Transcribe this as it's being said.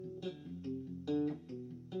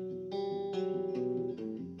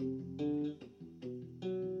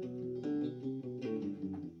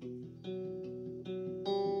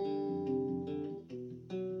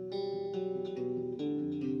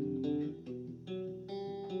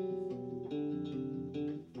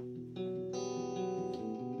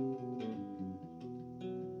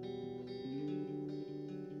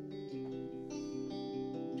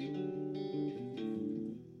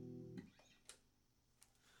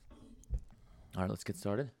All right, let's get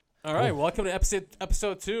started. All right, welcome to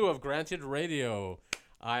episode 2 of Granted Radio.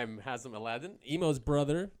 I'm Hazem Aladdin, Emo's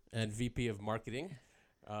brother and VP of Marketing.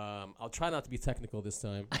 I'll try not to be technical this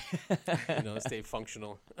time, stay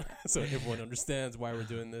functional so everyone understands why we're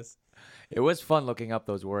doing this. It was fun looking up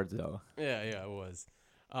those words, though. Yeah, it was.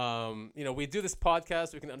 We do this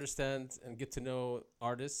podcast so we can understand and get to know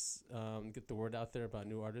artists, get the word out there about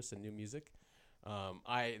new artists and new music.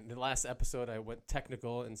 In the last episode, I went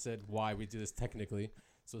technical and said why we do this technically,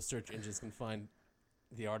 so search engines can find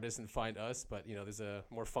the artist and find us. But there's a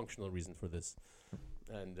more functional reason for this.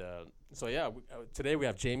 And today we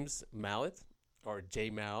have James Mallet, or J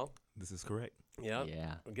Mal. This is correct. Yeah.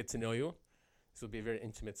 We'll get to know you. This will be a very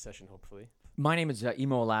intimate session, hopefully. My name is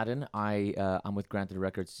Emo Aladdin. I'm with Granted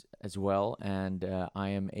Records as well, and I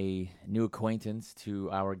am a new acquaintance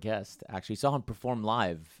to our guest. Actually, saw him perform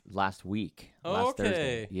live last week. Last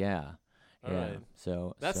Thursday. Yeah. All right.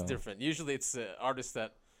 So that's different. Usually it's artists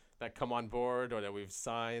that come on board or that we've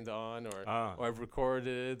signed on or have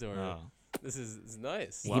recorded or this is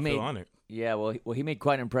nice. Well, I feel honored. Yeah, well, he made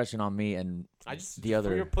quite an impression on me and the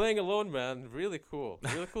other. You're playing alone, man. Really cool.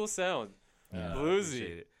 Really cool sound.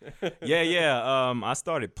 Bluesy. Yeah. I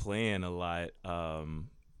started playing a lot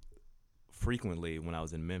frequently when I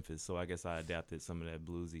was in Memphis, so I guess I adapted some of that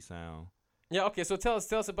bluesy sound. Yeah. Okay. So tell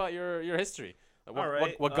us about your history. All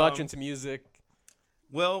What got you into music?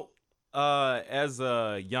 Well, as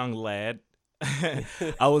a young lad,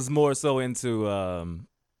 I was more so into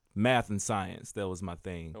math and science. That was my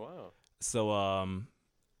thing. Oh, wow. So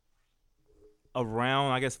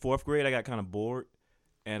around, I guess, 4th grade, I got kind of bored.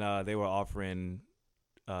 And they were offering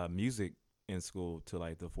music in school to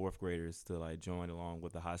like the 4th graders to like join along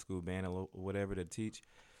with the high school band or whatever to teach.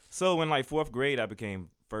 So in like 4th grade, I became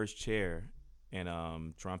first chair in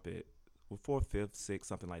trumpet, 4th, 5th, 6th,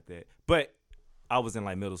 something like that. But I was in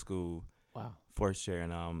like middle school, first chair,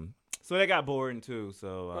 and so that got boring too. So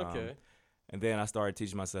okay. And then I started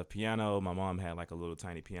teaching myself piano. My mom had like a little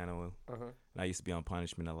tiny piano. And I used to be on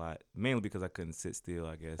punishment a lot, mainly because I couldn't sit still,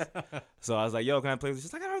 I guess. So I was like, yo, can I play this?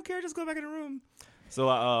 She's like, I don't care. Just go back in the room. So,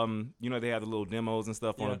 they have the little demos and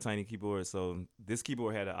stuff on a tiny keyboard. So this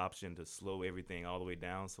keyboard had an option to slow everything all the way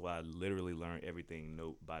down. So I literally learned everything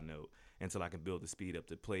note by note until I could build the speed up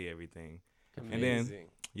to play everything. Amazing. And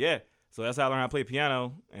then, so that's how I learned how to play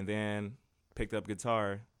piano, and then picked up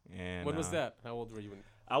guitar. And when was that? How old were you?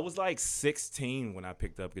 I was like 16 when I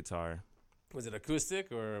picked up guitar. Was it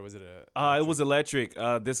acoustic or was it a? It was electric.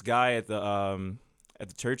 This guy at the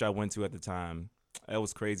church I went to at the time. That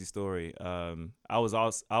was a crazy story. I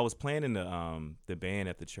was playing in the band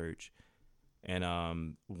at the church,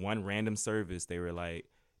 and one random service they were like,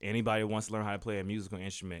 anybody who wants to learn how to play a musical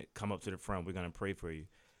instrument, come up to the front. We're gonna pray for you.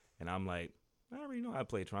 And I'm like, I already know how to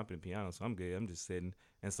play trumpet and piano, so I'm good. I'm just sitting.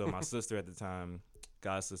 And so my sister at the time,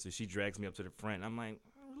 God's sister, she drags me up to the front. And I'm like,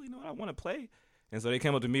 I don't really know what I want to play. And so they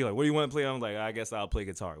came up to me like, what do you want to play? I'm like, I guess I'll play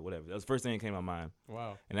guitar, whatever. That was the first thing that came to my mind.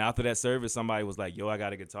 Wow. And after that service, somebody was like, yo, I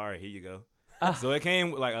got a guitar. Here you go. So it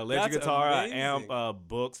came like electric That's guitar, amazing. amp,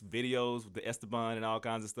 books, videos with the Esteban and all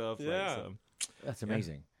kinds of stuff. Yeah. That's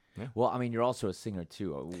amazing. Yeah. Well, I mean, you're also a singer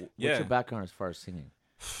too. What's your background as far as singing?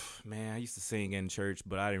 Man, I used to sing in church,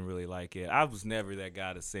 but I didn't really like it. I was never that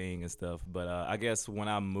guy to sing and stuff. But I guess when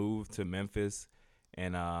I moved to Memphis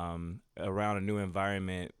and around a new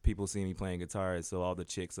environment, people see me playing guitar. So all the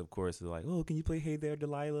chicks, of course, are like, oh, can you play Hey There,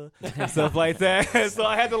 Delilah? And stuff like that. So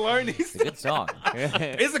I had to learn these. It's a good song.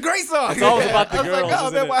 It's a great song. It's always about the I was girls, like, oh,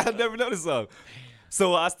 isn't that's it? why I never know this song.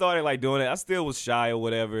 So I started like doing it. I still was shy or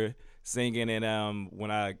whatever, singing. And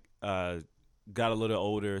when I got a little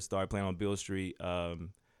older, started playing on Bill Street,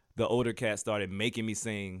 the older cats started making me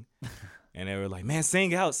sing, and they were like, man,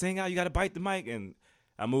 sing out, you got to bite the mic. And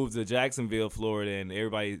I moved to Jacksonville, Florida, and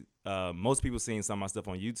everybody, most people seeing some of my stuff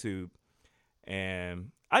on YouTube,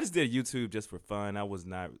 and I just did YouTube just for fun. It was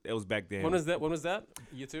back then. When was that?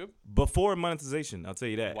 YouTube? Before monetization, I'll tell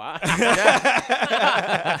you that. Wow.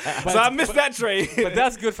 So I missed that trade. But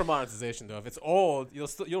that's good for monetization, though. If it's old,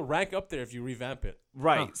 you'll rank up there if you revamp it.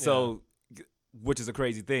 Right. So, which is a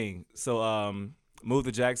crazy thing. So, moved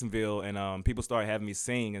to Jacksonville, and people started having me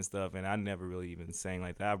sing and stuff, and I never really even sang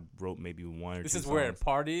like that. I wrote maybe one or This two is songs. where,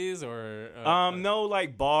 parties or? No,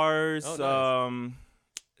 like bars. Oh, nice.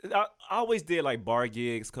 I always did like bar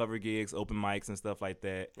gigs, cover gigs, open mics and stuff like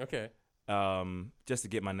that. Okay. Just to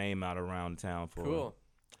get my name out around town for. Cool.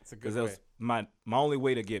 It's a good Because way. that was my only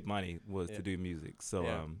way to get money was to do music. So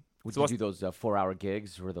Yeah. Would So you do those 4-hour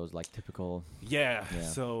gigs? Were those like typical? Yeah. Yeah.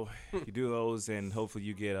 So you do those, and hopefully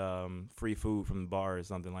you get free food from the bar or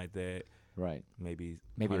something like that. Right. Maybe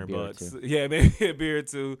Maybe a $100 beer or bucks. two. Yeah, maybe a beer or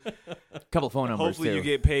two. Couple phone numbers Hopefully too. you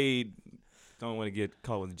get paid don't want to get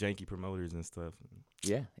caught with janky promoters and stuff.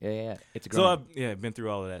 Yeah. It's a So grind. I've been through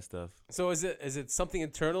all of that stuff. So is it something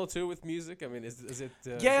internal too with music? I mean, is it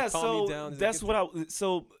Yeah, does it calm you down? that's what I.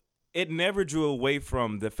 So it never drew away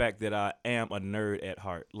from the fact that I am a nerd at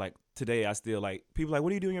heart. Like today, I still like people like, what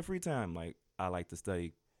do you do in your free time? Like I like to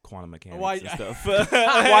study quantum mechanics and stuff. Well,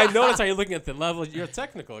 I notice how you're looking at the level. You're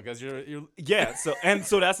technical because you're Yeah.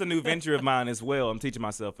 So that's a new venture of mine as well. I'm teaching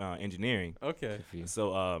myself engineering. okay.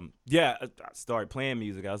 So I started playing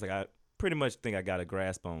music. I was like, I pretty much think I got a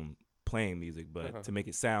grasp on playing music, but to make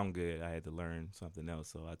it sound good, I had to learn something else.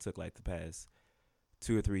 So I took like the past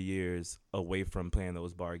 2 or 3 years away from playing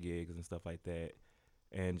those bar gigs and stuff like that,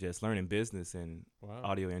 and just learning business and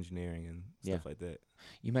audio engineering and stuff like that.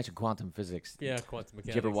 You mentioned quantum physics. Yeah, quantum mechanics.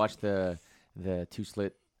 Did you ever watch the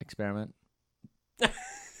two-slit experiment?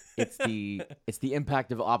 It's the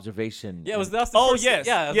impact of observation. Yeah, that's the first. Yes,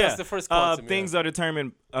 that's the first quantum. Things are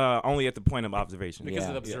determined only at the point of observation. because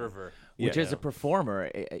of the observer. Which as a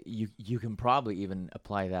performer, you can probably even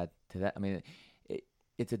apply that to that. I mean,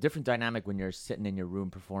 it's a different dynamic when you're sitting in your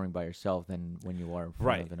room performing by yourself than when you are in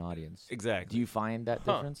front of an audience. Exactly. Do you find that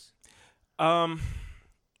difference?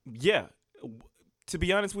 Yeah. To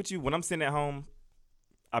be honest with you, when I'm sitting at home,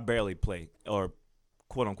 I barely play or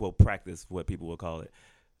quote unquote practice, what people will call it.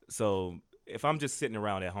 So if I'm just sitting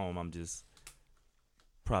around at home, I'm just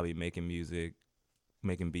probably making music,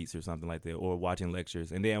 making beats or something like that, or watching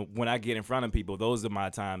lectures. And then when I get in front of people, those are my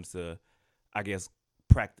times to, I guess,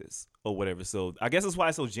 practice or whatever. So I guess that's why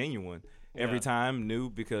it's so genuine every time, new,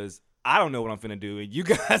 because I don't know what I'm finna do, and you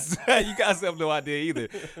guys have no idea either.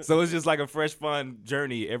 So it's just like a fresh, fun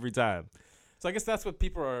journey every time. So I guess that's what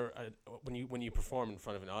people are when you perform in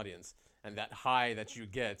front of an audience, and that high that you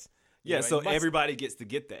get. Yeah, you know, so everybody gets to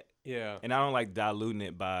get that. Yeah. And I don't like diluting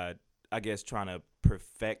it by, I guess, trying to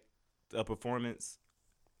perfect a performance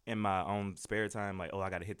in my own spare time. Like, I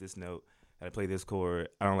got to hit this note, got to play this chord.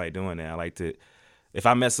 I don't like doing that. I like to, if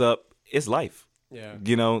I mess up, it's life. Yeah.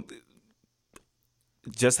 You know,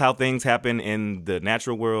 just how things happen in the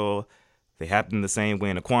natural world, they happen the same way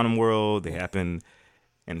in the quantum world. They happen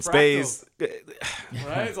in space.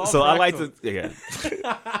 Right? It's all so fractal. I like to,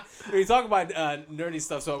 When you talk about nerdy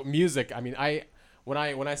stuff, so music. I mean, when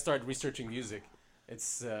I started researching music,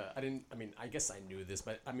 it's I guess I knew this,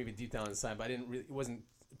 but maybe deep down inside, but it wasn't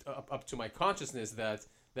up to my consciousness that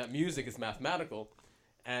music is mathematical,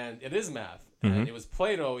 and it is math. Mm-hmm. And it was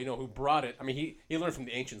Plato, who brought it. I mean, he learned from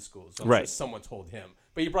the ancient schools, so I'm right. sure someone told him,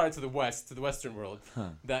 but he brought it to the Western world,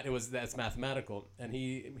 that's mathematical, and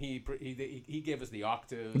he gave us the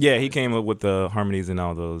octaves. Yeah, he came up with the harmonies and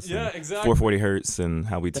all those. Yeah, exactly. 440 hertz and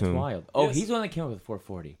how we That's tune. wild. Oh, Yes. he's the one that came up with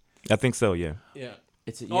 440. I think so. Yeah. Yeah.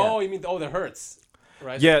 Oh, you mean the hertz,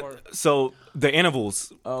 right? Yeah. So the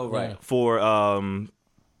intervals. Oh, right. For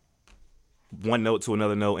one note to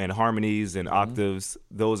another note and harmonies and octaves,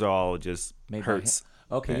 those are all just Made by hertz.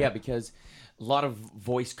 Okay, yeah, because a lot of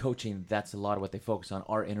voice coaching, that's a lot of what they focus on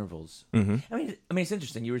are intervals. Mm-hmm. I mean, it's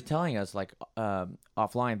interesting. You were telling us like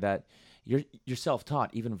offline that you're self-taught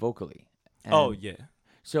even vocally. And Oh yeah.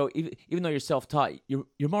 So even though you're self-taught,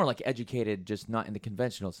 you're more like educated, just not in the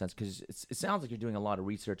conventional sense, because it sounds like you're doing a lot of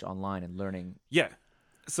research online and learning. Yeah.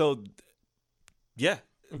 So yeah,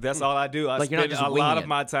 that's all I do. I Like, you're not spend just a lot winging of it.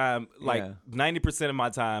 my time, like Yeah. 90% of my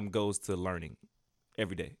time goes to learning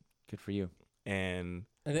every day, Good for you. and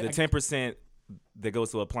And the then 10% that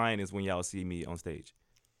goes to applying is when y'all see me on stage.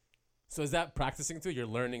 So is that practicing too? Your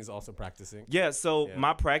learning is also practicing. Yeah, so Yeah.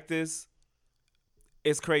 my practice,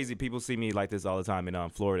 it's crazy. People see me like this all the time in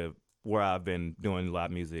Florida, where I've been doing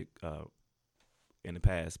live music in the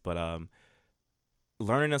past. But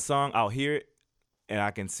learning a song, I'll hear it, and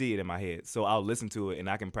I can see it in my head. So I'll listen to it, and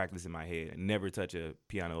I can practice in my head and never touch a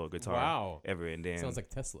piano or guitar Wow. ever. And then Sounds like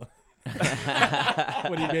Tesla.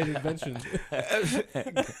 When he made inventions.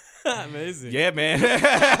 Amazing. yeah, man.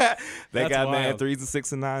 That That's guy, man, wild. 3s and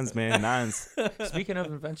 6s and 9s, man, 9s. Speaking of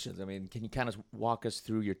inventions, I mean, can you kind of walk us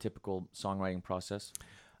through your typical songwriting process?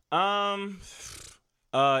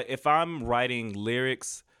 If I'm writing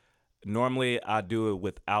lyrics, normally I do it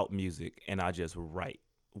without music, and I just write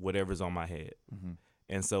whatever's on my head. Mm-hmm.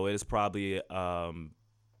 And so it's probably a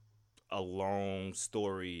long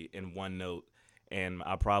story in one note, and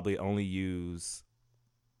I probably only use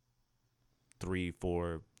 3,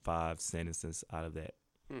 4, 5 sentences out of that,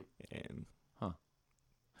 and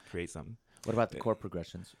create something. What about the chord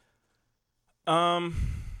progressions? I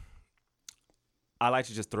like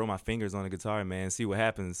to just throw my fingers on the guitar, man, see what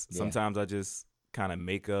happens. Yeah. Sometimes I just kind of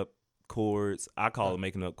make up chords. I call them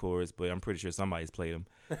making up chords, but I'm pretty sure somebody's played them.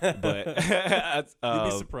 But You'd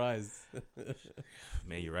be surprised.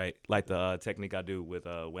 man, you're right. Like the technique I do with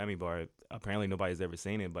whammy bar. Apparently nobody's ever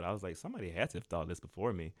seen it, but I was like, somebody had to have thought this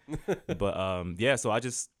before me. But yeah, so I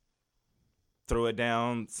just throw it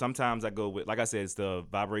down. Sometimes I go with, like I said, it's the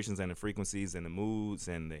vibrations and the frequencies and the moods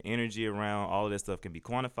and the energy around. All of this stuff can be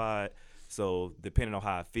quantified. So depending on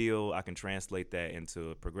how I feel, I can translate that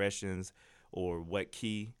into progressions or what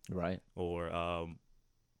key, Right. or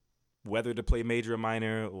whether to play major or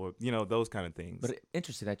minor, or those kind of things. But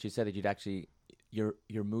interesting that you said that you'd actually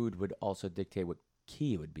your mood would also dictate what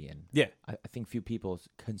key it would be in. Yeah. I think few people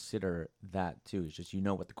consider that too. It's just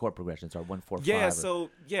what the chord progressions are, 1, 4, 5. Yeah. So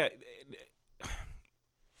yeah,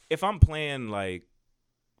 if I'm playing like,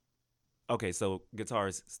 okay, so guitar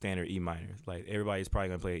is standard E minor. Like everybody's probably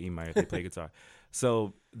gonna play an E minor if they play guitar.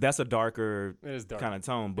 So that's a darker kind of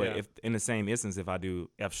tone. But if in the same instance, if I do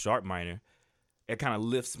F sharp minor, it kind of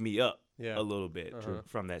lifts me up a little bit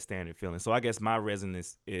from that standard feeling. So I guess my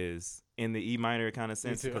resonance is in the E minor kind of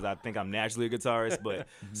sense, because I think I'm naturally a guitarist. But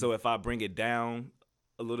so if I bring it down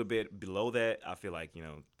a little bit below that, I feel like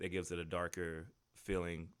that gives it a darker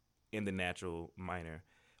feeling in the natural minor.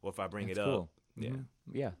 Or if I bring it up,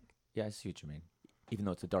 yeah, I see what you mean. Even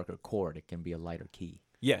though it's a darker chord, it can be a lighter key.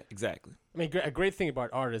 Yeah, exactly. I mean, a great thing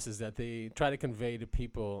about artists is that they try to convey to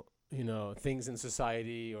people, things in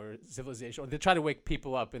society or civilization, or they try to wake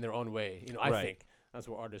people up in their own way. I think that's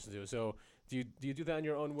what artists do. So, do you do that in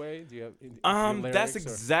your own way? Do you have that's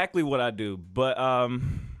exactly what I do. But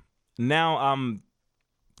now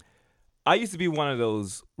I used to be one of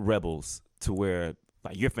those rebels to where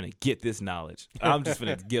like you're finna get this knowledge. I'm just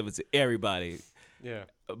finna give it to everybody. Yeah.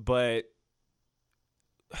 But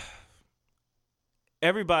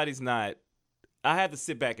everybody's not. I have to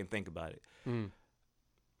sit back and think about it.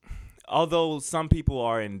 Although some people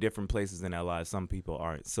are in different places in their lives, some people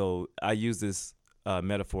aren't. So I use this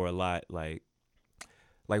metaphor a lot. Like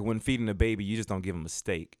when feeding a baby, you just don't give them a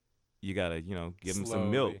steak. You gotta, give them some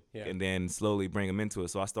milk and then slowly bring them into it.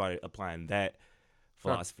 So I started applying that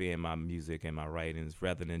philosophy in my music and my writings,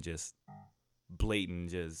 rather than just blatant,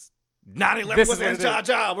 just 9/11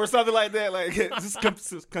 job or something like that, like just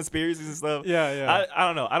conspiracies and stuff. Yeah. I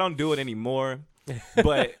don't know. I don't do it anymore.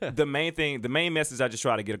 But the main message I just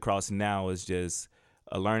try to get across now is just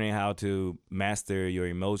learning how to master your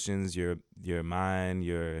emotions, your mind,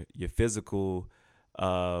 your physical,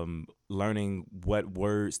 learning what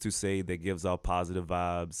words to say that gives off positive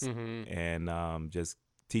vibes, and just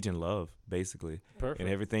teaching love, basically. Perfect. And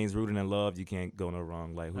everything's rooted in love. You can't go no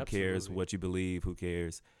wrong. Like, who cares what you believe? Who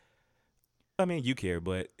cares? I mean, you care,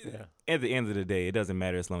 but at the end of the day, it doesn't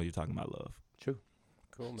matter as long as you're talking about love. True.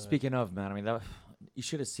 Cool, man. Speaking of, man, I mean, you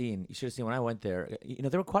should have seen when I went there.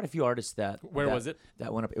 There were quite a few artists that. Where was it?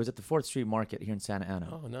 That went up. It was at the 4th Street Market here in Santa Ana.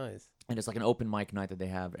 Oh, nice. And it's like an open mic night that they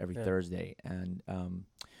have every Thursday. And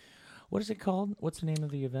what is it called? What's the name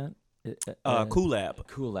of the event? Cool Lab.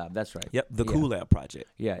 Cool Lab, that's right. Yep, the Cool Lab Project.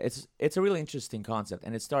 Yeah, it's a really interesting concept,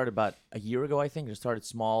 and it started about a year ago, I think. It started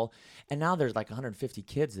small, and now there's like 150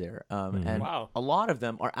 kids there, and a lot of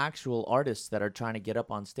them are actual artists that are trying to get up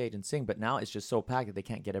on stage and sing. But now it's just so packed that they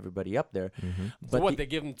can't get everybody up there. But so they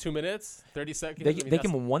give them 2 minutes, 30 seconds. They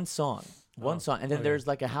give them one song. And then there's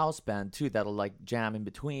like a house band too that'll like jam in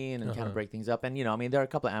between and kind of break things up. And I mean, there are a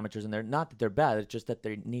couple of amateurs in there. Not that they're bad, it's just that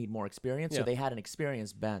they need more experience. So they had an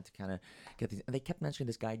experienced band to kind of get these. And they kept mentioning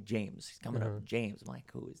this guy James. He's coming up, James. I'm like,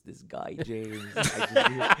 who is this guy James?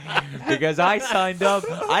 Because I signed up.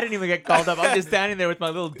 I didn't even get called up. I'm just standing there with my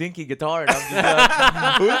little dinky guitar, and I'm just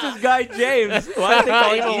like, who's this guy James? Why did they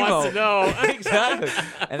call him emo? Wants to know. Exactly.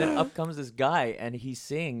 And then up comes this guy, and he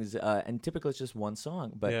sings. And typically it's just one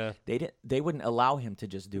song, but they wouldn't allow him to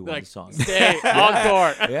just do one song. Stay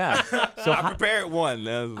encore. Yeah. So I prepared one.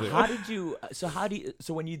 How did you? So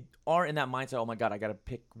when you are in that mindset, oh my God, I got to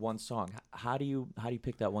pick one song. How do you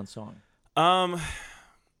pick that one song?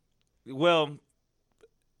 Well,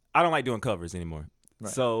 I don't like doing covers anymore.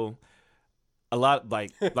 Right. So a lot,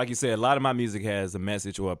 like you said, a lot of my music has a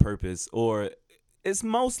message or a purpose, or it's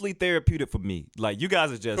mostly therapeutic for me. Like, you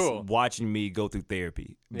guys are just watching me go through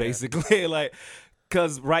therapy, basically. Like,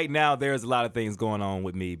 because right now there's a lot of things going on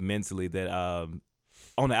with me mentally that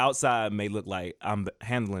on the outside may look like I'm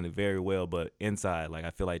handling it very well, but inside, like,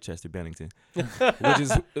 I feel like Chester Bennington, which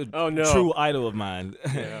is a true idol of mine.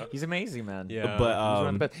 Yeah. He's amazing, man. Yeah,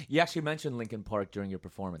 but you actually mentioned Linkin Park during your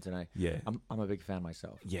performance, and I'm a big fan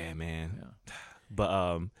myself. Yeah, man. Yeah.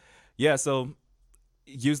 But so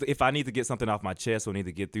usually if I need to get something off my chest or need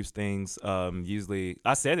to get through things, usually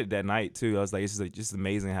I said it that night too. I was like, it's just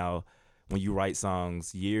amazing how when you write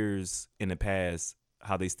songs years in the past,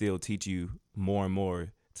 how they still teach you more and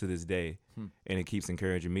more to this day, and it keeps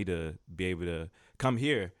encouraging me to be able to come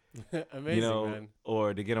here. Amazing, you know, man.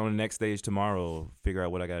 or to get on the next stage tomorrow, figure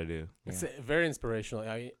out what I got to do. It's very inspirational.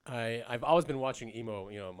 I've always been watching emo,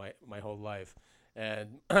 my whole life,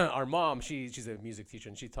 and our mom, she's a music teacher,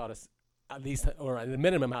 and she taught us at least, or at the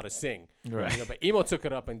minimum, how to sing. Right. But emo took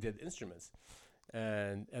it up and did instruments,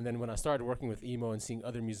 and then when I started working with emo and seeing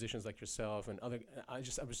other musicians like yourself and other, I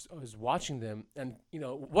was watching them, and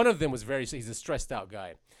one of them was he's a stressed out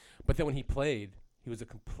guy, but then when he played, he was a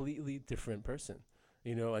completely different person.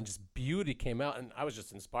 And just beauty came out, and I was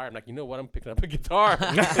just inspired. I'm like, you know what? I'm picking up a guitar.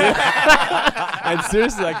 And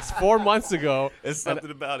seriously, like 4 months ago, It's something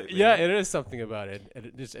about it. Man. Yeah, it is something about it.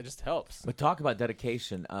 It just helps. But talk about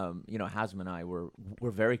dedication. Hasm and I were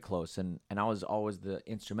very close, and I was always the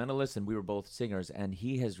instrumentalist, and we were both singers. And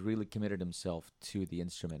he has really committed himself to the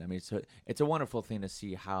instrument. I mean, it's a wonderful thing to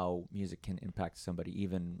see how music can impact somebody,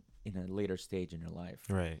 even in a later stage in your life.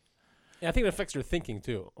 Right. Yeah, I think it affects your thinking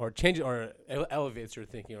too, or changes, or elevates your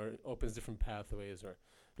thinking, or opens different pathways, or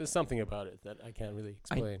there's something about it that I can't really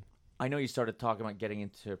explain. I know you started talking about getting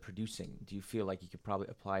into producing. Do you feel like you could probably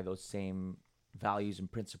apply those same values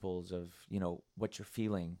and principles of what you're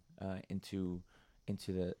feeling into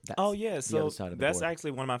the so other side of the that's board?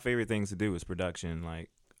 actually one of my favorite things to do is production.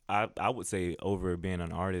 Like I would say over being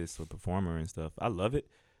an artist or performer and stuff. I love it.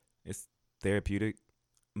 It's therapeutic,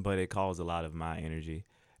 but it calls a lot of my energy.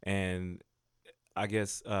 And I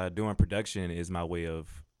guess doing production is my way of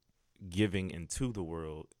giving into the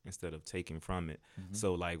world instead of taking from it. Mm-hmm.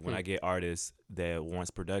 So like when I get artists that wants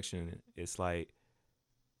production, it's like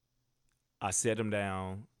I sit them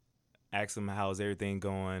down, ask them how's everything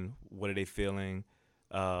going, what are they feeling,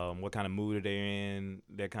 what kind of mood are they in,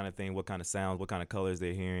 that kind of thing, what kind of sounds, what kind of colors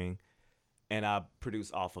they're hearing, and I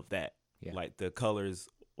produce off of that, like the colors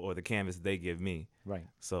or the canvas they give me. Right.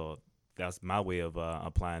 So that's my way of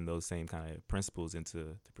applying those same kind of principles into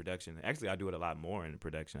the production. Actually, I do it a lot more in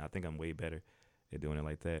production. I think I'm way better at doing it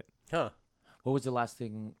like that. Huh. What was the last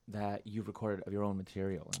thing that you recorded of your own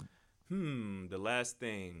material? The last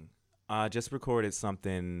thing, I just recorded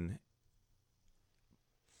something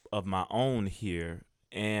of my own here,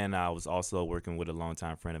 and I was also working with a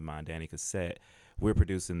longtime friend of mine, Danny Cassette. We're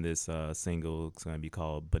producing this single. It's going to be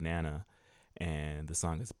called Banana. And the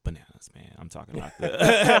song is bananas, man. I'm talking about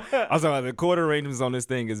the chord arrangements on this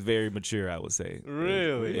thing is very mature, I would say.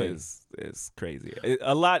 Really? It's crazy.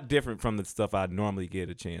 A lot different from the stuff I normally get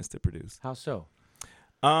a chance to produce. How so?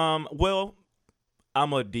 Well,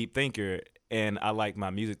 I'm a deep thinker, and I like my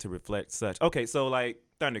music to reflect such. Okay, so like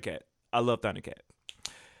Thundercat. I love Thundercat.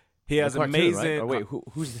 He has amazing. Right? Or wait,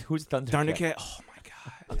 who's Thundercat? Thundercat? Oh my God.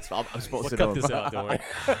 I'm supposed to We'll know. cut this out, don't worry.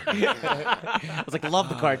 I was like, love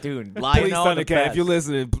the cartoon. Please, Lionel, the Thundercat, best. if you're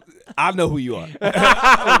listening, I know who you are.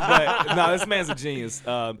 But no, this man's a genius.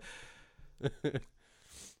 I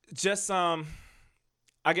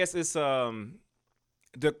guess it's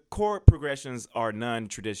the chord progressions are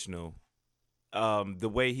non-traditional. The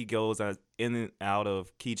way he goes in and out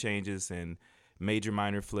of key changes and major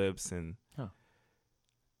minor flips, and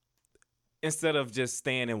instead of just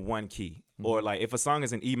staying in one key. Or like if a song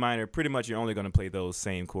is in E minor, pretty much you're only going to play those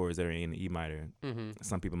same chords that are in E minor. Mm-hmm.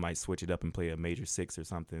 Some people might switch it up and play a major 6 or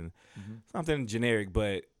something, something generic.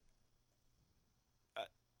 But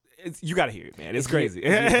you got to hear it, man. It's crazy.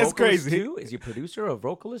 It's crazy. Too? Is he a producer, a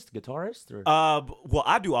vocalist, guitarist? Or? Well,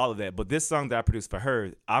 I do all of that. But this song that I produced for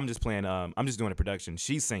her, I'm just playing. I'm just doing the production.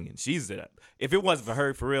 She's singing. If it wasn't for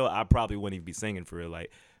her, for real, I probably wouldn't even be singing for real.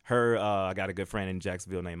 Like her, I got a good friend in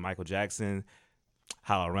Jacksonville named Michael Jackson.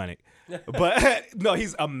 How ironic. But no,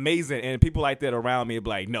 he's amazing. And people like that around me be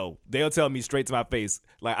like, no, they'll tell me straight to my face.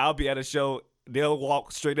 Like I'll be at a show, they'll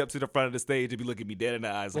walk straight up to the front of the stage and be looking me dead in the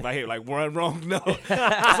eyes. If I hear like one wrong note. So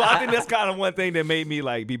I think that's kind of one thing that made me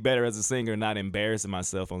like be better as a singer, not embarrassing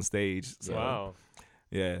myself on stage. So, Wow.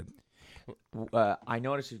 Yeah. I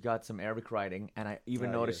noticed you've got some Arabic writing, and I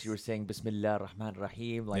even noticed you were saying Bismillah Rahman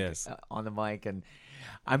Rahim on the mic, and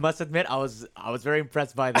I must admit I was very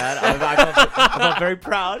impressed by that. I felt very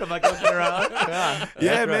proud. I'm like looking around.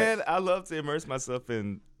 Yeah, man. I love to immerse myself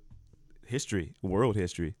in history, world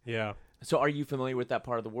history. Yeah. So are you familiar with that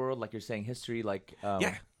part of the world? Like you're saying history, like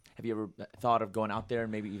yeah. Have you ever thought of going out there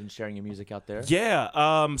and maybe even sharing your music out there? Yeah.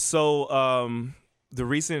 The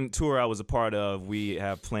recent tour I was a part of, we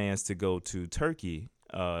have plans to go to Turkey,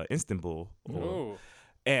 Istanbul.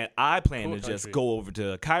 And I plan to just go over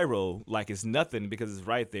to Cairo like it's nothing because it's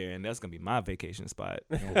right there, and that's going to be my vacation spot.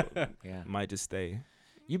 Yeah. Might just stay.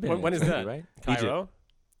 You've been when to is Turkey, that? right? Cairo?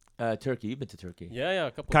 Turkey. You've been to Turkey. Yeah,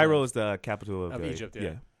 a couple Cairo times. is the capital of Egypt,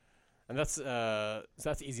 yeah. And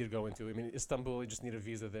that's easy to go into. I mean, Istanbul, you just need a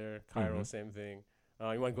visa there. Cairo, same thing.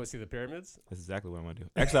 You want to go see the pyramids? That's exactly what I want to do.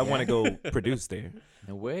 Actually, I want to go produce there.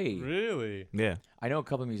 No way. Really? Yeah. I know a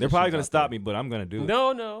couple of musicians. They're probably going to out stop there. me, but I'm going to do it.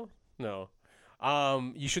 No.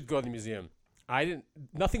 You should go to the museum.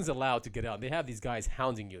 Nothing's allowed to get out. They have these guys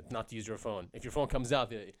hounding you not to use your phone. If your phone comes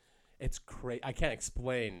out, it's crazy. I can't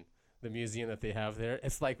explain the museum that they have there.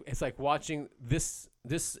 It's like watching this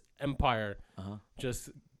empire just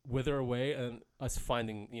wither away and us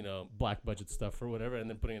finding black budget stuff or whatever and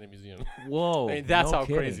then putting it in a museum. Whoa. I mean, that's no how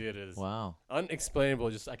kidding. crazy it is. Wow. Unexplainable.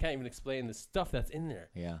 Just I can't even explain the stuff that's in there.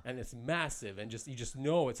 Yeah. And it's massive and you just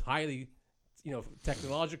know it's highly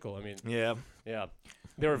technological. I mean, Yeah.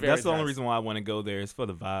 They were very That's the only advanced. reason why I want to go there is for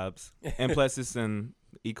the vibes. And plus it's in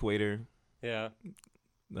equator. Yeah.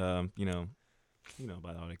 You know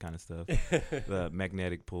about all that kind of stuff. The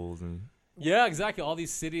magnetic poles and Yeah, exactly. All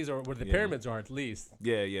these cities or where the Yeah. pyramids are, at least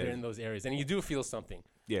yeah. they're in those areas, and you do feel something.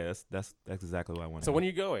 Yeah, that's exactly what I want. So when are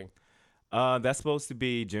you going? That's supposed to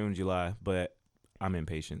be June, July, but I'm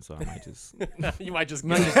impatient, so I might just You might just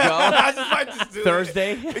Might go. just go. I might just do it.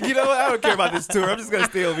 Thursday. You know what? I don't care about this tour. I'm just gonna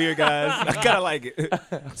stay over here, guys. I kind of like it.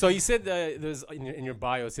 So you said there's in your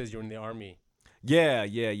bio it says you're in the army. Yeah.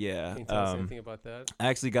 Can you tell us anything about that? I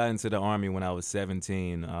actually got into the army when I was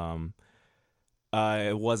 17.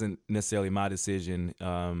 It wasn't necessarily my decision.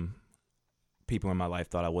 People in my life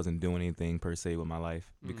thought I wasn't doing anything per se with my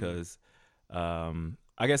life because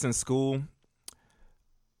I guess in school,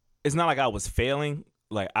 it's not like I was failing.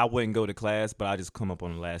 Like I wouldn't go to class, but I just come up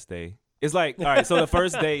on the last day. It's like, all right, so the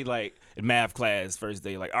first day, like in math class, first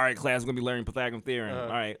day, like, all right, class, we're going to be learning Pythagorean theorem. All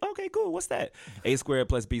right, okay, cool. What's that? A squared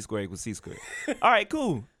plus B squared equals C squared. All right,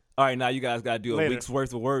 cool. All right, now you guys got to do a Later. week's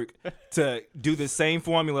worth of work to do the same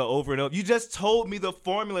formula over and over. You just told me the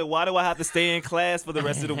formula. Why do I have to stay in class for the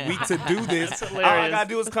rest of the week to do this? All I got to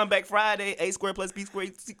do is come back Friday, A squared plus B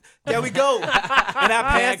squared. There we go. And I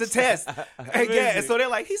passed the test. And yeah, and so they're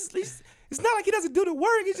like, it's not like he doesn't do the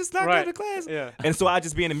work. He's just not going to class. Yeah. And so I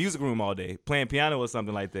just be in the music room all day playing piano or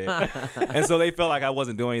something like that. And so they felt like I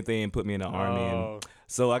wasn't doing anything and put me in the army. And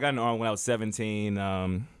so I got in the army when I was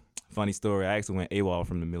 17. Funny story. I actually went AWOL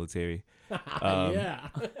from the military. Yeah.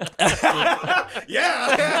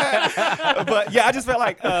 Yeah. But yeah, I just felt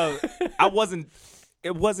like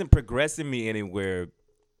it wasn't progressing me anywhere.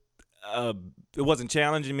 It wasn't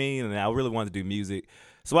challenging me, and I really wanted to do music.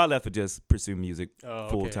 So I left to just pursue music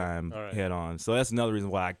full time, All right. head on. So that's another reason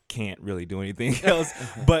why I can't really do anything else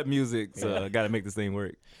but music. So I got to make this thing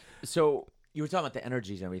work. So you were talking about the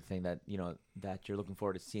energies and everything that that you're looking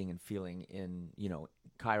forward to seeing and feeling in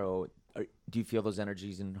Cairo. Do you feel those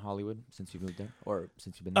energies in Hollywood since you moved there, or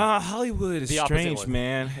since you've been there? Hollywood is The opposite strange, one.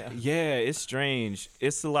 man. Yeah, it's strange.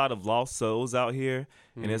 It's a lot of lost souls out here,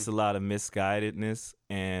 and it's a lot of misguidedness,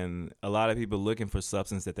 and a lot of people looking for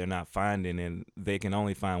substance that they're not finding, and they can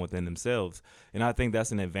only find within themselves. And I think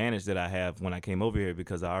that's an advantage that I have when I came over here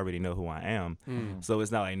because I already know who I am. So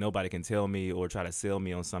it's not like nobody can tell me or try to sell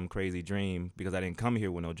me on some crazy dream because I didn't come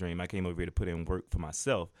here with no dream. I came over here to put in work for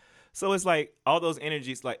myself. So it's like all those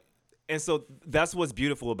energies, like. And so that's what's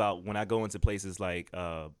beautiful about when I go into places like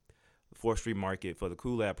 4th Street Market for the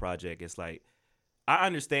Cool Lab project. It's like I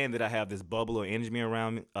understand that I have this bubble of energy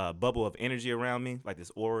around me, like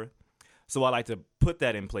this aura. So I like to put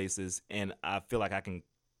that in places, and I feel like I can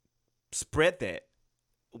spread that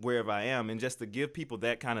wherever I am, and just to give people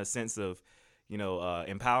that kind of sense of,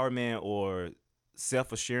 empowerment or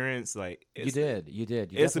self-assurance. Like You did. it's You a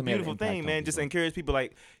definitely made an beautiful impact thing, on man. Just people. encourage people.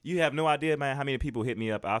 Like you have no idea, man, how many people hit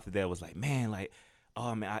me up after that was like, man, like,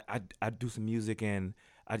 oh man, I do some music and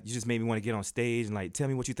you just made me want to get on stage and like tell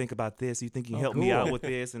me what you think about this. You think you can help me cool. out with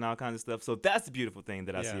this and all kinds of stuff. So that's the beautiful thing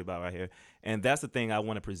that I see about right here, and that's the thing I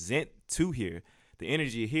want to present to here. The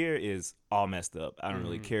energy here is all messed up. I don't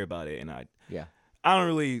really care about it, and I don't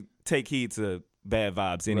really take heed to bad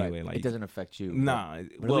vibes anyway. Right. Like it doesn't affect you. Nah,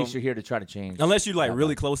 But well, at least you're here to try to change. unless you're like that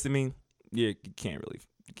really vibe. close to me, you can't really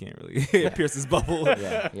pierce this bubble.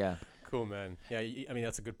 Yeah. Cool, man. Yeah, I mean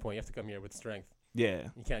that's a good point. You have to come here with strength. Yeah.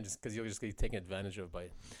 You can't just because you'll just get taken advantage of by.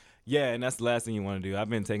 Yeah, and that's the last thing you want to do. I've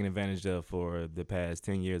been taken advantage of for the past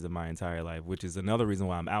 10 years of my entire life, which is another reason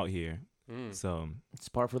why I'm out here. So It's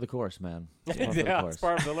par for the course, man. It's par for the Yeah, course. it's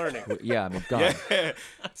part of the learning. Yeah, I mean, God. yeah,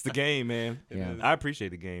 it's the game, man. Yeah. I appreciate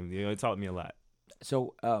the game. It taught me a lot.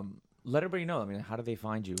 So, let everybody know. I mean, how do they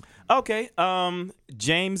find you? Okay,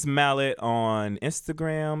 James Mallet on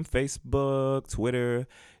Instagram, Facebook, Twitter,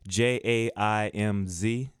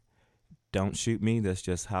 JAIMZ. Don't shoot me. That's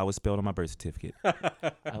just how it's spelled on my birth certificate.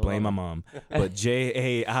 Blame my mom. But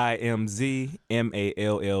JAIMZ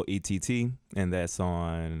MALLETT, and that's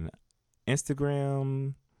on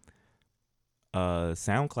Instagram,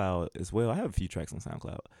 SoundCloud as well. I have a few tracks on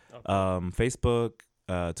SoundCloud. Okay. Facebook,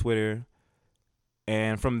 Twitter,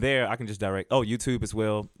 and from there I can just direct. Oh, YouTube as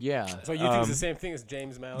well. Yeah. So YouTube's the same thing as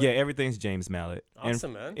James Mallet? Yeah, everything's James Mallet.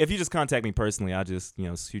 Awesome, man. If you just contact me personally, I'll just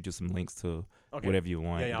shoot you some links to Okay. whatever you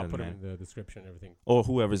want. Yeah, It I'll doesn't put matter. them in the description and everything. Or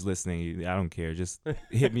whoever's listening, I don't care. Just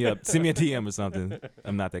hit me up, send me a DM or something.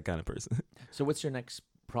 I'm not that kind of person. So what's your next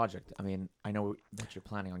project? I mean, I know that you're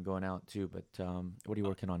planning on going out too, but what are you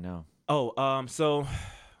working on now? Oh, so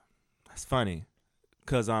it's funny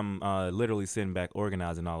because I'm literally sitting back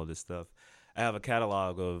organizing all of this stuff. I have a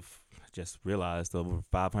catalog of, just realized, over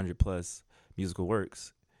 500 plus musical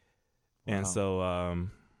works. And Wow. so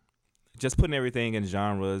just putting everything in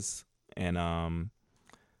genres and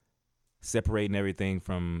separating everything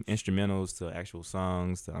from instrumentals to actual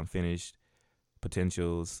songs to unfinished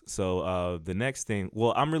potentials. So the next thing,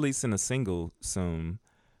 well, I'm releasing a single soon,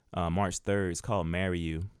 March 3rd. It's called Marry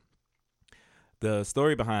You. The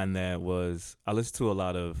story behind that was I listened to a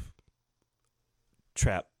lot of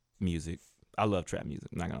trap music. I love trap music.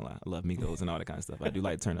 I'm not gonna lie. I love Migos and all that kind of stuff. I do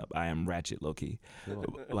like turn up. I am ratchet, low key. Cool.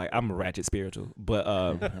 Like I'm a ratchet spiritual. But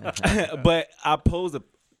but I posed a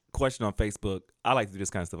question on Facebook. I like to do this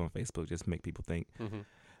kind of stuff on Facebook, just to make people think. Mm-hmm.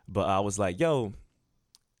 But I was like, yo,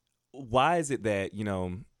 why is it that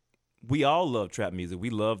we all love trap music? We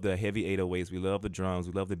love the heavy 808s. We love the drums.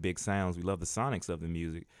 We love the big sounds. We love the sonics of the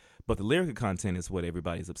music. But the lyrical content is what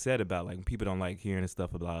everybody's upset about. Like people don't like hearing the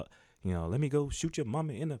stuff about, let me go shoot your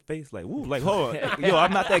mama in the face. Like, woo, like, hold on. Yo,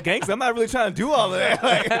 I'm not that gangster. I'm not really trying to do all of that.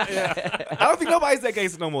 Like, I don't think nobody's that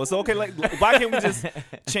gangster no more. So, okay, like, why can't we just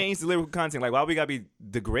change the lyrical content? Like, why we got to be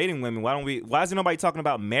degrading women? Why is there nobody talking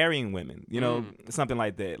about marrying women? Something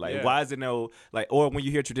like that. Like, Yeah. why is it or when you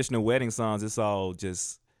hear traditional wedding songs, it's all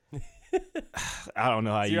just, I don't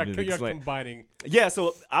know how So you you're even explain. combining. Yeah,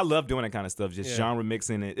 so I love doing that kind of stuff, just Yeah. genre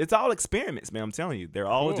mixing it. It's all experiments, man. I'm telling you, they're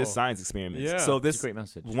all Cool. just science experiments. Yeah. So It's a this great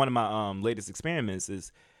message. one of my latest experiments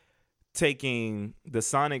is taking the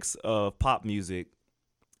sonics of pop music,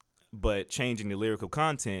 but changing the lyrical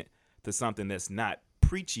content to something that's not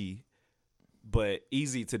preachy, but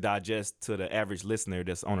easy to digest to the average listener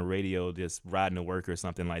that's on a radio, just riding to work or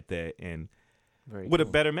something like that, and Very with a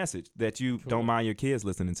cool. better message that you Cool. don't mind your kids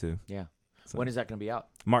listening to. Yeah. So, When is that going to be out?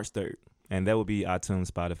 March 3rd, and that will be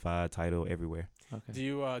iTunes, Spotify, Tidal, everywhere. Okay. Do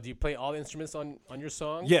you play all the instruments on your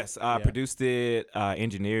song? Yes, I Yeah. produced it,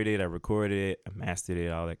 engineered it, I recorded it, I mastered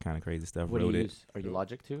it, all that kind of crazy stuff. What do Wrote you it. use? Are you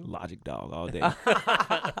Logic too? Logic Dog all day.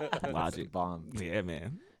 Logic Logic. bomb. Yeah,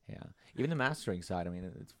 man. Yeah. Even the mastering side. I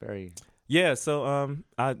mean, it's very. Yeah, so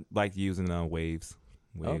I like using waves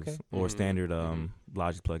Okay. or Mhm. standard Mhm.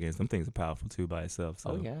 Logic plugins. Some things are powerful too by itself.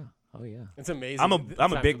 So Oh yeah. Oh yeah. It's amazing. I'm The a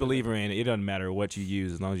time big to live in. believer in it. It doesn't matter what you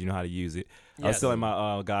use as long as you know how to use it. I was Yes. telling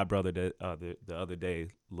my god brother that the other day,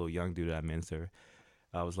 little young dude that I mentor,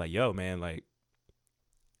 I was like, yo, man, like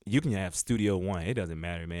you can have Studio One. It doesn't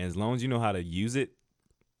matter, man. As long as you know how to use it,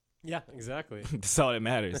 Yeah, exactly. that's all that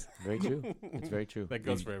matters. Very true. It's very true. That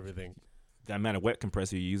goes for everything. Doesn't matter what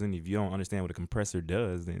compressor you're using. If you don't understand what a compressor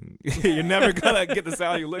does, then you're never gonna get the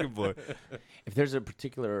sound you're looking for. If there's a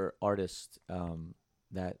particular artist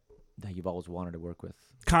that you've always wanted to work with.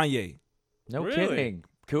 Kanye. No Really? kidding.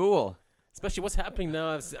 Cool. Especially what's happening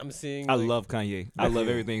now. I'm seeing. I like, love Kanye. I love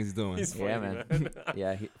everything he's doing. He's funny, Yeah, man.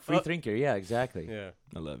 Yeah. Free thinker. Yeah. Exactly. Yeah.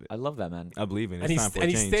 I love it. I love that, man. I believe in it. And, It's time for a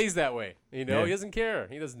he change. stays that way. You know, Yeah. he doesn't care.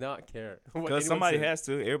 He does not care. what Because anyone somebody says. has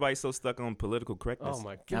to. Everybody's so stuck on political correctness. Oh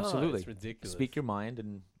my god! Absolutely. It's ridiculous. Speak your mind,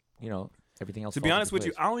 and everything else. To be falls honest into with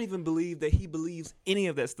you, place. I don't even believe that he believes any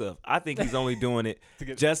of that stuff. I think he's only doing it To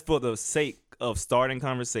get- just for the sake of starting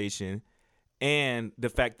conversation and the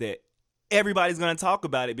fact that everybody's going to talk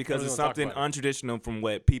about it because it's Everyone's gonna something talk untraditional from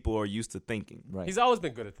what people are used to thinking. right. He's always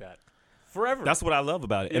been good at that. Forever. That's what I love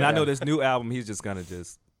about it. And I Yeah. know this new album, he's going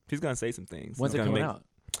to say some things. When's He's it gonna coming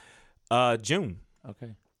out? June.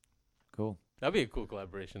 Okay. Cool. That'd be a cool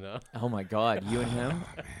collaboration, though. Oh my God, you and him.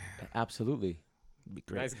 Absolutely. Be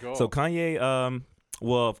great. Nice goal. So Kanye,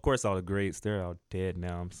 well, of course, all the greats, they're all dead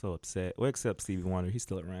now. I'm so upset. Well, except Stevie Wonder, he's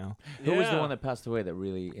still around. Who was the Yeah. one that passed away that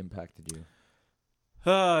really impacted you?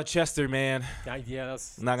 Chester, man. Yeah,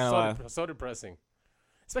 that's Not gonna lie. so depressing.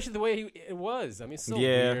 Especially the way it was. I mean, so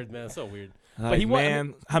Yeah. weird, man. So weird. Like, he wa- I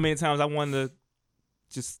man, how many times I wanted to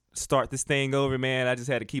just start this thing over, man. I just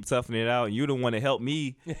had to keep toughing it out. And you the one to help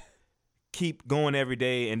me keep going every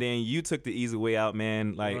day, and then you took the easy way out,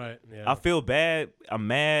 man. Like right. Yeah. I feel bad. I'm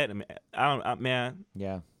mad. Man.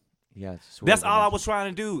 Yeah. Yeah. It's just That's weird all I emotion. was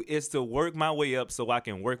trying to do is to work my way up so I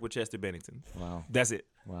can work with Chester Bennington. Wow. That's it.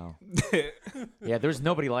 Wow. Yeah. There's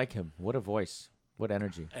nobody like him. What a voice. What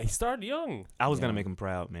energy. He started young. I was gonna Yeah. make him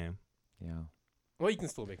proud, man. Yeah. Well, you can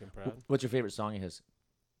still make him proud. What's your favorite song of his?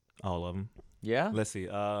 All of them. Yeah. Let's see.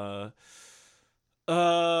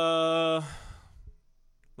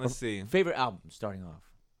 Let's see. Favorite album starting off.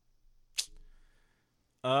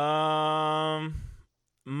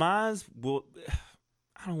 Mine's well.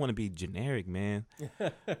 I don't want to be generic, man.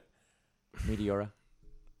 Meteora.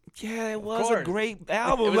 Yeah, it was a course. great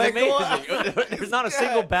album. It was like, amazing. There's not a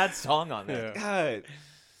single bad song on there. God.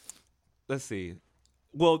 Let's see.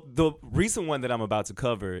 Well, the recent one that I'm about to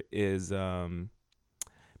cover is bling,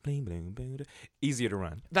 bling, bling, Easier to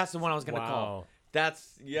Run. That's the one I was gonna Wow. call.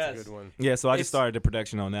 That's That's a good one. Yeah, so I just It's- started the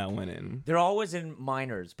production on that one, and They're always in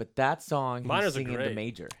minors, but that song Minors he's are singing the great.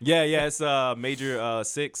 major. yeah, it's major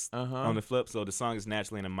 6 Uh-huh. on the flip. So the song is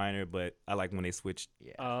naturally in a minor, but I like when they switch.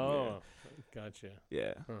 Yeah. Oh, gotcha.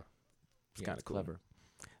 Yeah, It's kinda cool. clever.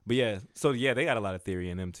 but yeah, so yeah, they got a lot of theory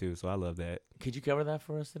in them too. So I love that. Could you cover that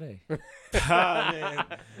for us today? Man,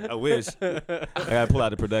 I wish. I gotta pull out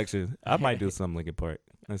the production. I might do some Linkin Park.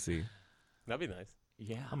 Let's see. That'd be nice.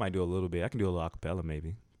 Yeah. I might do a little bit. I can do a little acapella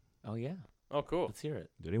maybe. Oh yeah. Oh, cool. Let's hear it.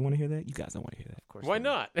 Do they want to hear that? You guys don't want to hear Of course. Why they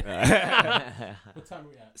not? that. What time are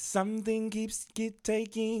we at? Something keeps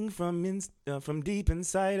taking from deep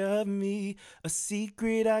inside of me. A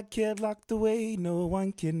secret I kept locked away, no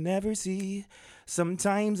one can ever see.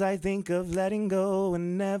 Sometimes I think of letting go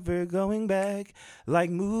and never going back. Like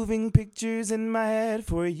moving pictures in my head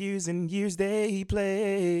for years and years they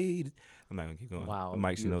played. I'm not gonna keep going. Wow.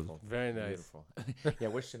 Mike Shinoda. Beautiful. Very nice. Beautiful. Yeah,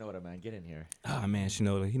 where's Shinoda, man? Get in here. Oh man,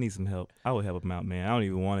 Shinoda, he needs some help. I would help him out, man. I don't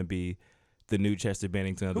even want to be the new Chester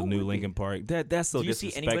Bennington of the Who new would be? Linkin Park. That's so Do you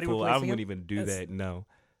see anybody disrespectful. I replacing wouldn't him? even do That's- that. No,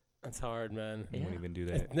 That's hard, man. I wouldn't Yeah. even do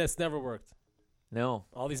that. That's never worked. No.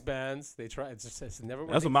 All these bands, they try. It's never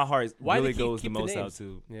worked. That's what my heart Why do really they keep- goes the keep the most out names?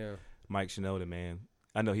 to. Yeah. Mike Shinoda, man.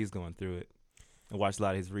 I know he's going through it. I watched a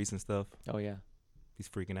lot of his recent stuff. Oh yeah. He's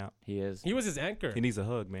freaking out. He is. He was his anchor. He needs a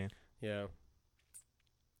hug, man. Yeah.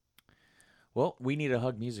 Well, we need a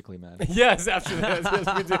hug musically, man. Yes, after that,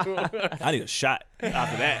 yes, we do. I need a shot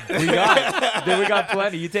after that. We got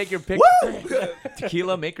plenty. You take your pick.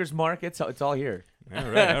 Tequila, Maker's Mark. It's all here. All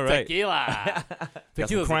right, all right. Tequila. Got some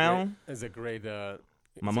Tequila's Crown. Is a great.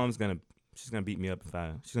 My mom's she's gonna beat me up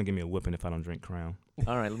she's gonna give me a whipping if I don't drink Crown.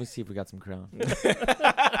 All right, let me see if we got some Crown.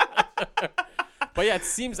 But yeah, it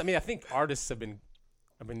seems. I mean, I think artists have been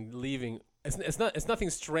leaving. It's nothing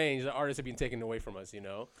strange that artists have been taken away from us. You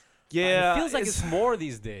know. Yeah, It feels like it's more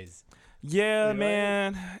these days. Yeah, You know what I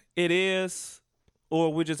man, it is.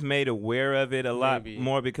 Or we're just made aware of it a lot Maybe.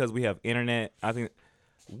 more because we have internet. I think.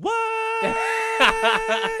 What?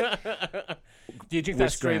 Do you drink We're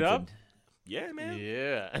that straight up? granted. Yeah, man.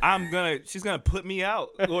 Yeah. She's gonna put me out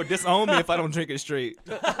or disown me if I don't drink it straight.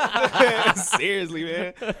 Seriously,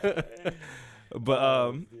 man.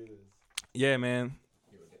 But yeah, man.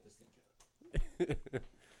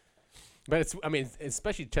 But it's. I mean,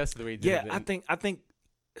 especially Chester the way he did Yeah, it. I think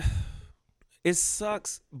it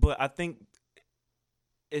sucks, but I think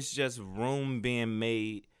it's just room being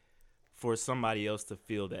made for somebody else to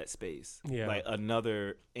fill that space. Yeah. Like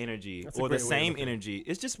another energy That's a or the great way to same look at it. energy.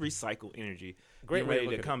 It's just recycled energy. Great Get way to ready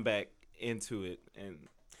look to at it. come back into it. And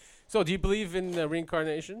So, do you believe in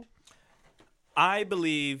reincarnation? I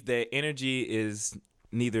believe that energy is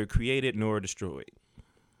neither created nor destroyed.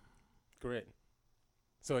 Great.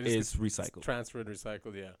 So it It's just recycled. transferred,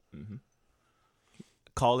 recycled. Yeah. hmm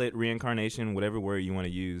Call it reincarnation, whatever word you want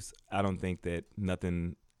to use. I don't think that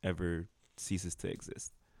nothing ever ceases to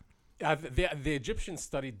exist. The Egyptians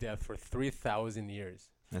studied death for 3,000 years.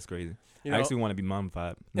 That's crazy. You I know? actually want to be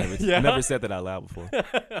mummified. Never, Yeah? never said that out loud before.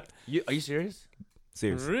 Are you serious?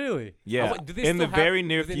 Seriously. Really? Yeah. Do they In the still have- very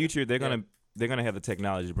near do they- future, they're yeah. gonna have the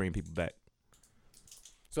technology to bring people back.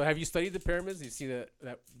 So have you studied the pyramids? You see that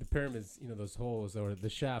the pyramids, you know, those holes or the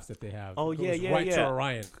shafts that they have. Oh, It yeah, goes yeah, right to yeah.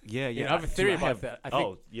 Orion. Yeah, You yeah. know, I have a theory about have- that. I think,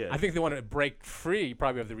 oh, yeah. I think they want to break free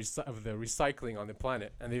probably of the recycling on the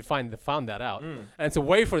planet, and they found that out. Mm. And it's a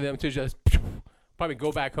way for them to just probably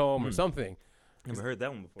go back home or something. Never heard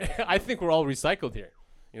that one before. I think we're all recycled here.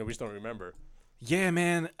 You know, we just don't remember. Yeah,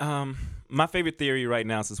 man. My favorite theory right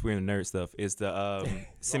now, since we're in the nerd stuff, is the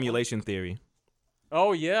simulation theory.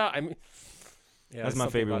 Oh yeah, I mean, yeah, That's there's my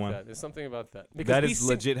something favorite about one. that. There's something about that That we is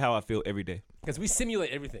legit how I feel every day. because we simulate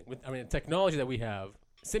everything. I mean, the technology that we have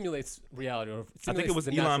simulates reality. Or I think simulates it was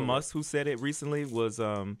the Elon natural Musk who said it recently. Was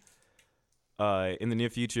in the near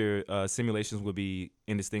future, simulations will be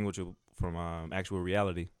indistinguishable from actual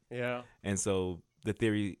reality. world. Yeah. And so the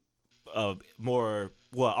theory of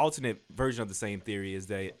alternate version of the same theory is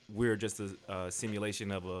that we're just a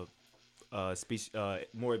simulation of a species,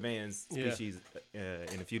 more advanced Yeah. species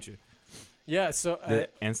in the future. Yeah. So the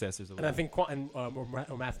ancestors. Of and I think or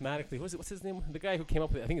mathematically, what's his name? The guy who came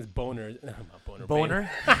up with it, I think it's Boner. No, not Boner. Boner.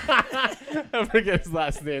 I forget his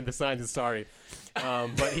last name. The scientist. Sorry.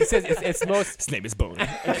 But he says it's most. His name is Boner.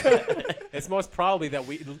 It's most probably that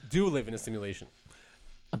we do live in a simulation.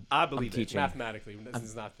 I believe teaching. Mathematically, this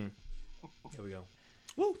is not. Here we go.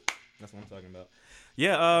 Woo. That's what I'm talking about.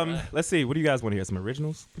 Yeah. Let's see. What do you guys want to hear? Some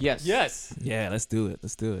originals? Yes. Yes. Yeah. Let's do it.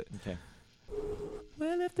 Okay.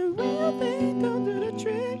 Well, if the real thing don't do the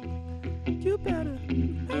trick, you better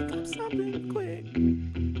make up something quick.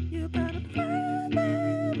 You better find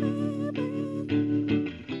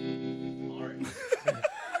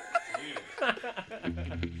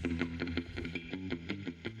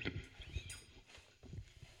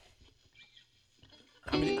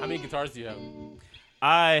How many guitars do you have?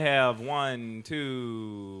 I have 1,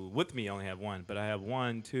 2. With me, I only have one, but I have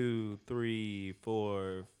 1, 2, 3,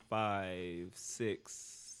 4, 5,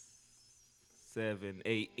 6, 7,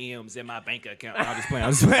 8 M's in my bank account. I'm just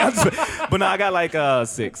playing. But no, I got like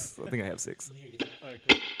 6. I think I have 6.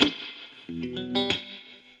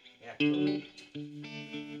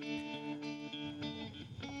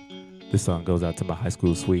 This song goes out to my high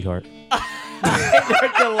school sweetheart.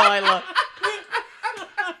 Delilah.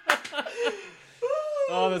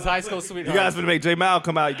 Oh, this high school sweetheart. You guys gonna make J Mal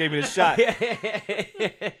come out. You gave me the shot.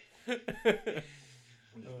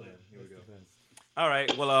 All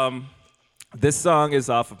right. Well, this song is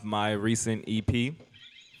off of my recent EP.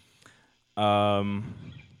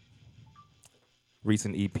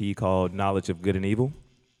 Recent EP called Knowledge of Good and Evil.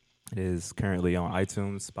 It is currently on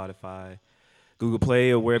iTunes, Spotify, Google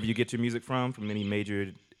Play, or wherever you get your music from any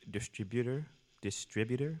major distributor. You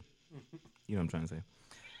know what I'm trying to say.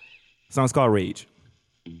 The song's called Rage.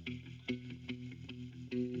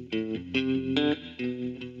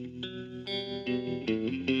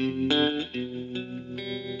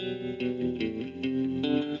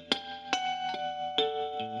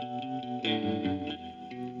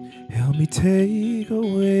 Help me take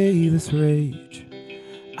away this rage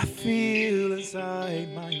I feel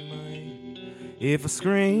inside my mind. If I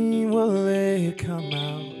scream, will it come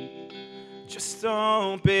out? Just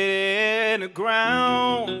stomp it in the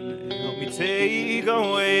ground. Help me take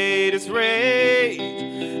away this rage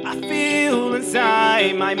I feel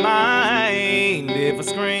inside my mind. If I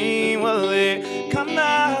scream, will it come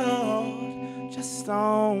out? Just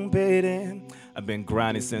stomp it in. I've been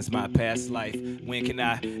grinding since my past life. When can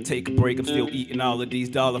I take a break? I'm still eating all of these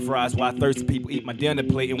dollar fries. Why thirsty people eat my dinner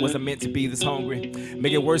plate? And wasn't meant to be this hungry.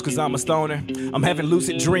 Make it worse cause I'm a stoner. I'm having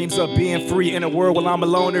lucid dreams of being free in a world while I'm a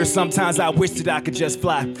loner. Sometimes I wish that I could just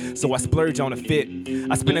fly, so I splurge on a fit.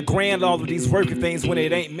 I spend $1,000 all of these working things when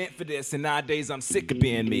it ain't meant for this. And nowadays I'm sick of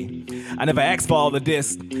being me. I never asked for all of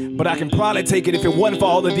this, but I can probably take it if it wasn't for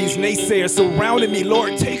all of these naysayers surrounding me.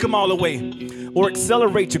 Lord, take them all away. Or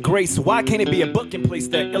accelerate your grace. Why can't it be a book in place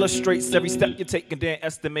that illustrates every step you take and then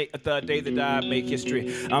estimate the day that I make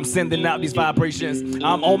history? I'm sending out these vibrations.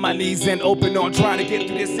 I'm on my knees and open on trying to get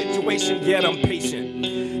through this situation, yet I'm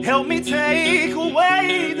patient. Help me take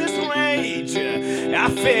away this rage I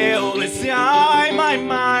feel inside my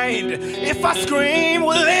mind. If I scream,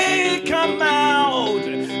 will it come out?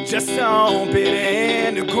 Just stomp it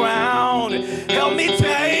in the ground. Help me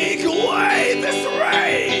take away this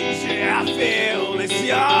rage I feel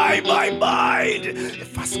inside my mind.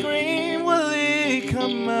 If I scream, will it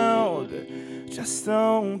come out? Just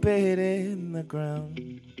stomp it in the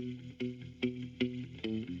ground.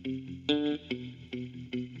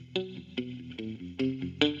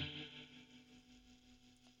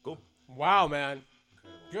 Cool. Wow, man.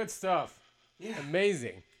 Good stuff. Yeah.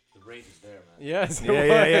 Amazing. The rage is there, man. Yes.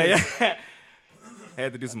 Yeah.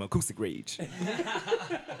 Had to do some acoustic rage.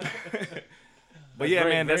 But yeah,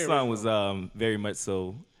 man, that song was very much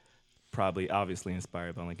so probably obviously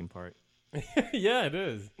inspired by Linkin Park. Yeah, it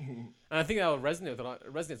is. And I think that will resonate with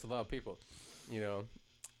a lot of people. You know,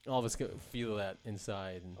 all of us can feel that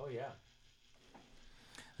inside. And Oh yeah.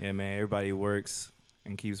 Yeah, man, everybody works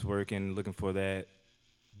and keeps working, looking for that.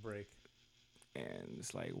 break. And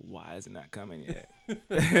it's like, why is it not coming yet?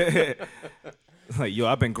 Like, yo,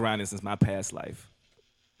 I've been grinding since my past life.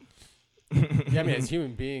 Yeah, I mean, as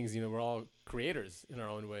human beings, you know, we're all creators in our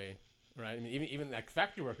own way, right? I mean, even like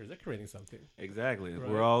factory workers, they're creating something. Exactly. Right.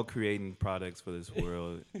 We're all creating products for this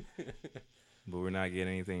world, but we're not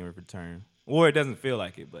getting anything in return. Or it doesn't feel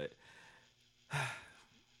like it, but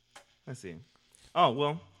let's see. Oh,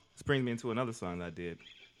 well, this brings me into another song that I did.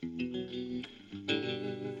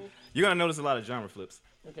 You're going to notice a lot of genre flips.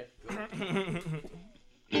 Okay.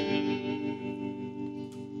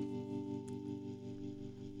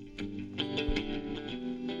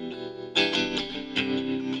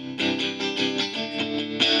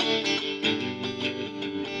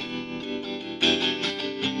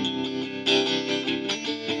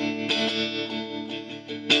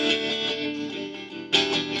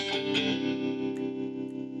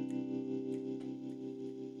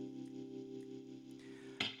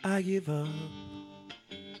 I give up.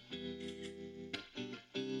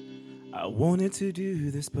 I wanted to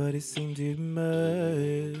do this, but it seemed too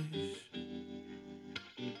much.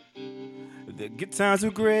 The good times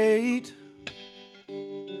were great,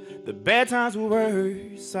 the bad times were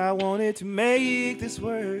worse. I wanted to make this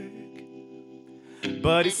work,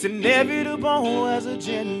 but it's inevitable as a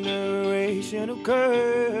generational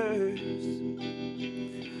curse.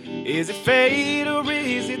 Is it fate or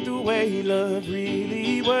is it the way love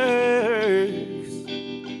really works?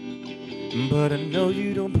 But I know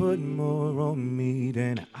you don't put more on me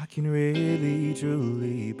than I can really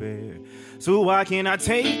truly bear. So why can't I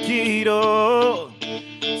take it all?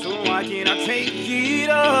 So why can't I take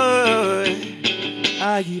it all?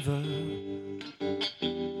 I give up.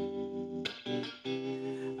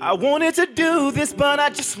 I wanted to do this, but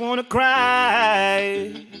I just wanna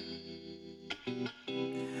cry.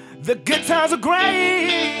 The good times are great,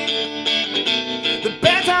 the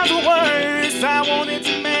bad times are worse. I wanted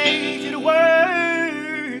to make it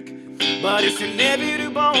work, but it's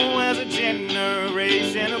inevitable as a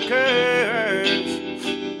generational curse.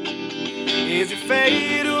 Is it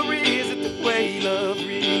fate or is it the way love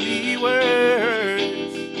really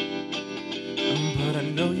works? But I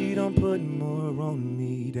know you don't put more on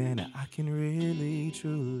me than I can really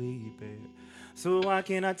truly bear. So why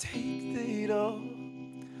can't I take it all?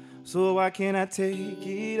 So why can't I take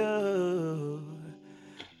it all?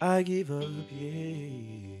 I give up, yeah.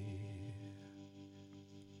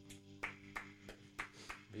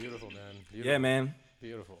 Beautiful, man. Beautiful. Yeah, man.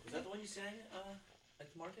 Beautiful. Is that the one you sang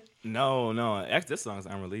at the market? No. Actually, this song's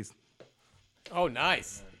unreleased. Oh,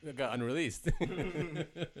 nice. It got unreleased.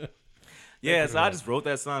 Yeah, so I just wrote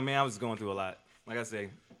that song, man. I was going through a lot. Like I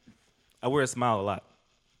say, I wear a smile a lot.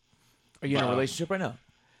 Are you in a relationship right now?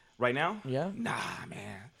 Right now? Yeah. Nah,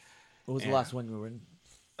 man. What was the last one you were in?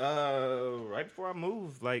 Right before I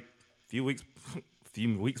moved, like few weeks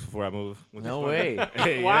before I moved. No way.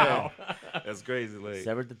 Hey, Wow. yeah. That's crazy. Like,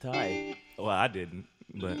 Severed the tie. well, I didn't,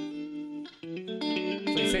 but So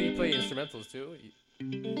you say you play instrumentals too?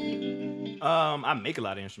 I make a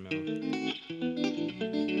lot of instrumentals.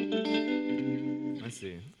 Let's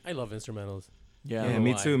see. I love instrumentals. Yeah. Yeah, know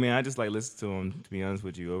me why. too, man. I just like listen to them. To be honest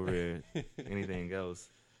with you, over anything else.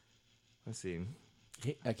 Let's see.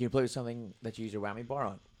 Can you play something that you use your whammy bar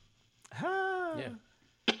on? Yeah.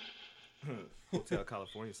 Hotel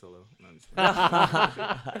California solo. No, I'm just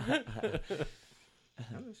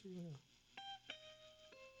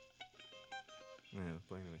yeah,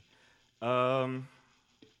 play anyway. I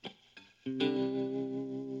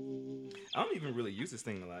don't even really use this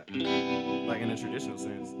thing a lot, like in a traditional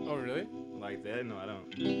sense. Oh, really? Like that? No, I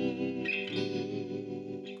don't.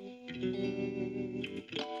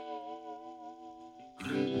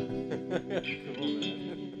 Cool,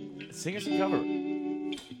 man. Sing us a cover.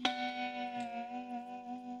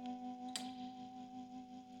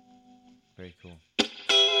 Very cool.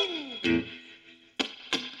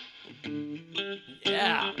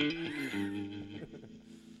 Yeah.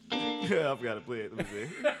 Yeah, I forgot to play it. Let me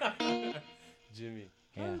see. Jimmy.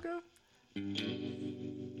 Yeah. Let's go.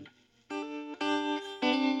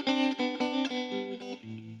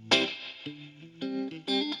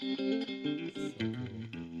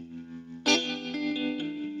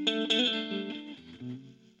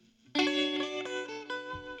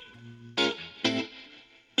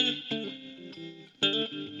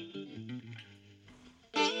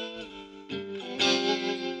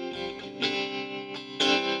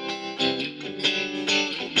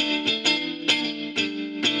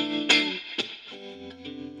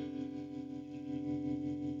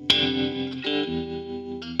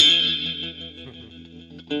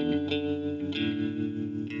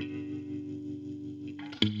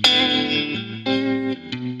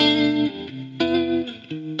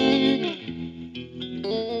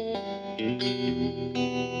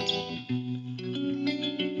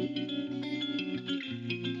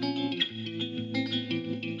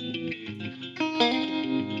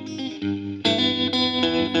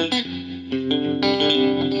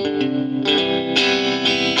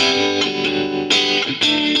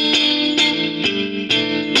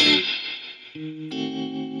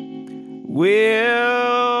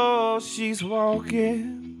 Well, she's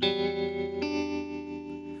walking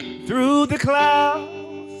through the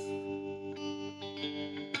clouds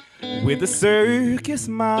with a circus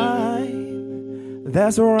mind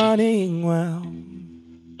that's running well.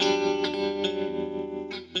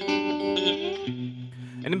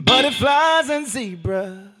 And butterflies and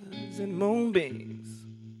zebras and moonbeams,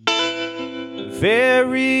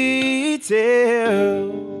 fairy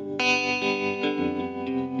tale.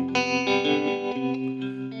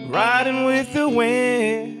 Riding with the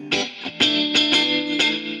wind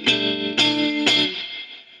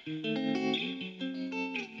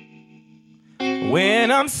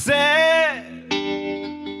when I'm sad,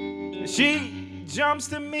 she jumps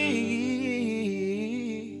to me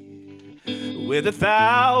with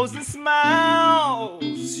 1,000 smiles.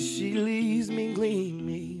 She leaves me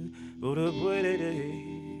gleaming.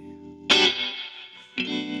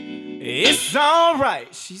 It's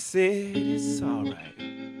alright, she said, it's alright.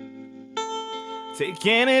 Take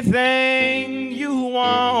anything you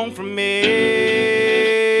want from me.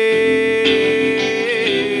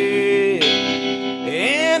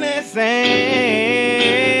 Anything.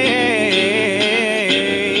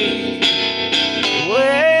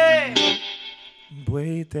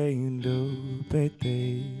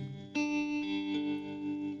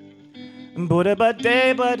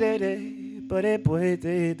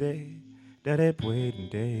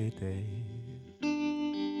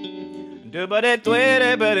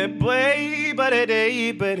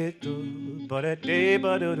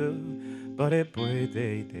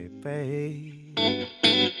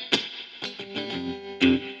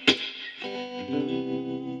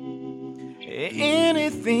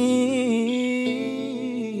 Anything.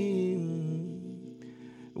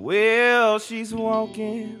 Well, she's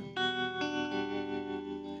walking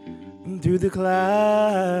through the clouds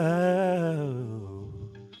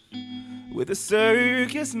with a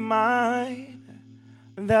circus mind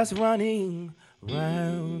that's running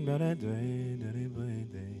round.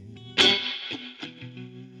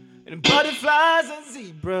 And butterflies and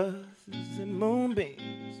zebras and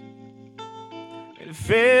moonbeams and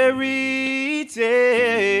fairy tales.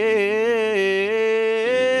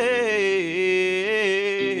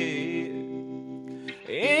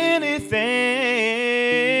 Anything.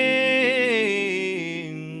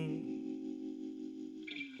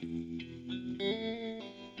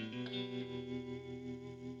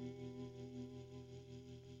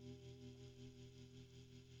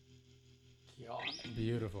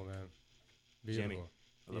 Beautiful, man. Beautiful. Jimmy,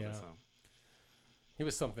 I love that song. He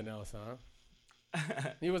was something else, huh?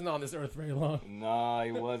 He wasn't on this earth very long. No,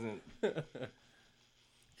 he wasn't.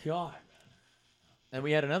 God. And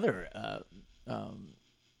we had another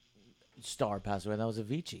star pass away. That was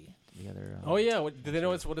Avicii. The other. Oh yeah, did they know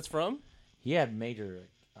what it's from? He had major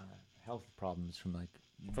health problems from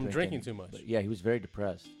drinking too much. But yeah, he was very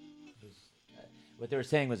depressed. What they were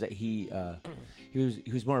saying was that he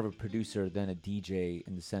was more of a producer than a DJ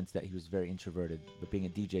in the sense that he was very introverted. But being a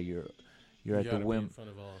DJ, you're at the whim. In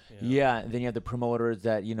front of all, yeah, and then you have the promoters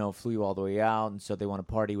that flew you all the way out, and so they want to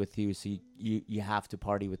party with you. So you have to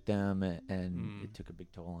party with them, and it took a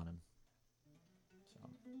big toll on him. So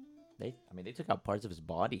they took out parts of his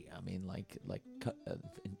body. I mean,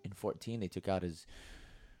 in 14 they took out his.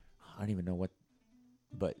 I don't even know what.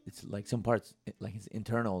 But it's like some parts, like his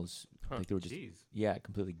internals, like they were just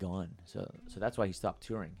completely gone. So that's why he stopped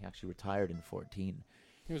touring. He actually retired in 14.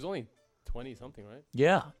 He was only 20 something, right?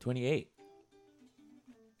 Yeah, 28.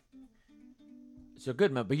 So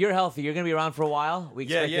good, man. But you're healthy. You're gonna be around for a while. We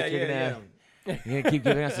expect that you're gonna keep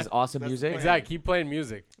giving us this awesome music. Exactly. Keep playing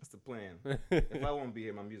music. That's the plan. If I won't be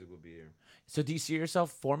here, my music will be here. So do you see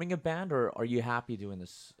yourself forming a band, or are you happy doing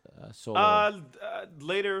this solo?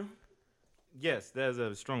 Later. Yes, there's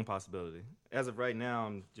a strong possibility. As of right now,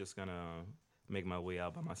 I'm just gonna make my way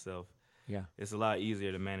out by myself. Yeah, it's a lot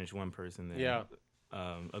easier to manage one person than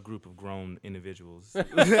a group of grown individuals.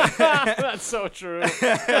 That's so true. So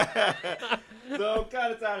I'm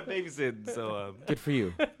kind of tired of babysitting. So good for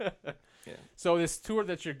you. Yeah. So this tour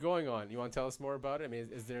that you're going on, you want to tell us more about it? I mean,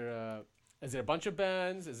 is there a bunch of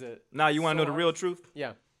bands? Is it? Now you want to know the real truth?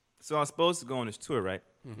 Yeah. So I'm supposed to go on this tour, right?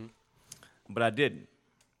 Mm-hmm. But I didn't.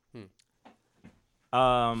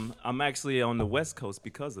 I'm actually on the West Coast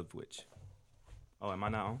because of which. Oh, am I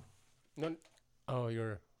not on? No. Oh,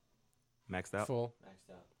 you're maxed out. Full. Maxed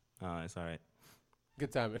out. It's all right.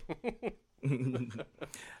 Good timing.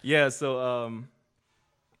 Yeah. So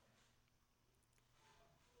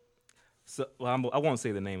I won't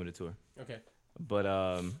say the name of the tour. Okay.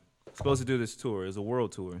 But supposed to do this tour. It's a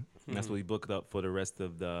world tour. And that's what we booked up for the rest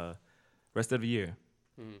of the year.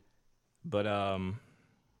 Mm-hmm. But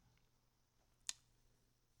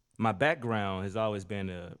my background has always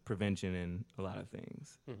been prevention in a lot of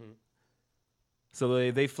things. Mm-hmm.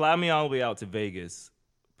 So they fly me all the way out to Vegas,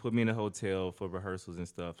 put me in a hotel for rehearsals and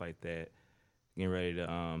stuff like that, getting ready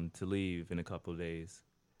to leave in a couple of days.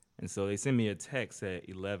 And so they send me a text at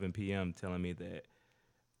 11 p.m. telling me that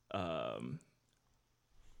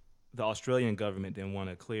the Australian government didn't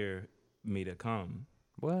want to clear me to come.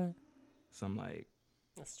 What? So I'm like,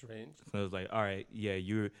 that's strange. So I was like, all right, yeah,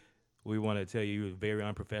 we want to tell you were very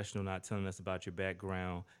unprofessional not telling us about your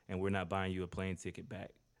background, and we're not buying you a plane ticket back.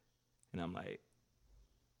 And I'm like,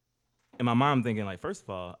 in my mind, I'm thinking like, first of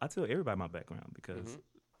all, I tell everybody my background because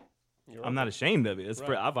I'm not ashamed of it. It's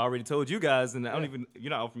Right. I've already told you guys, and I don't even, you're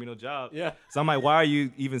not offering me no job. Yeah. So I'm like, why are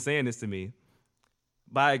you even saying this to me?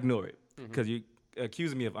 But I ignore it because you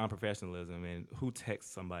accusing me of unprofessionalism, and who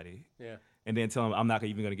texts somebody Yeah. and then tell them I'm not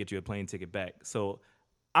even going to get you a plane ticket back. So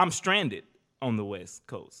I'm stranded on the West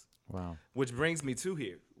Coast. Wow. Which brings me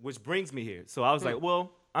here. So I was like,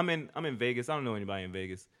 well, I'm in Vegas. I don't know anybody in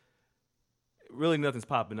Vegas. Really nothing's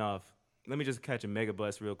popping off. Let me just catch a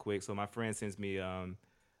megabus real quick. So my friend sends me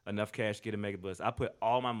enough cash to get a megabus. I put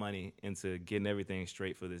all my money into getting everything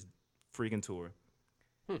straight for this freaking tour.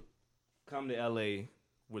 Come to LA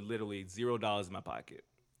with literally $0 in my pocket.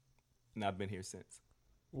 And I've been here since.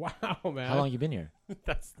 Wow, man. How long you been here?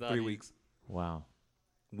 That's not 3 weeks. Wow.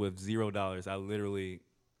 With $0. I literally,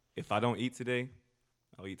 if I don't eat today,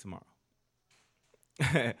 I'll eat tomorrow.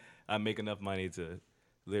 I make enough money to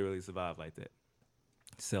literally survive like that.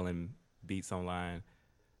 Selling beats online,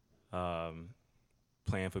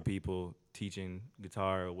 playing for people, teaching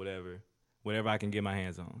guitar or whatever I can get my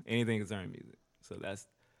hands on. Anything concerning music. So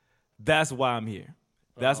that's why I'm here.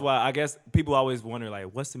 That's why I guess people always wonder, like,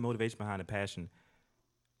 what's the motivation behind the passion?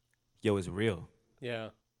 Yo, it's real. Yeah.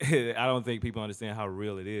 I don't think people understand how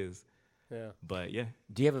real it is. Yeah. But yeah.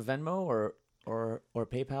 Do you have a Venmo or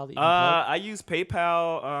PayPal that you can I use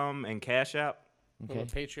PayPal and Cash App. plug?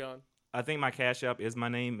 Okay. Patreon. I think my Cash App is my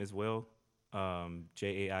name as well.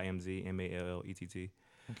 JAIMZMALLETT.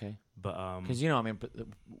 Okay. But Because I mean,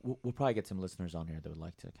 we'll probably get some listeners on here that would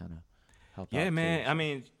like to kind of help out. yeah, man. too. I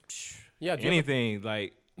mean, Yeah. Do you have anything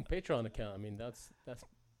like a Patreon account? I mean, that's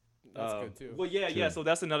good too. Well, yeah. Sure. So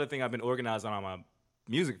that's another thing I've been organizing on my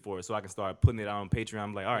music for, so I can start putting it out on Patreon.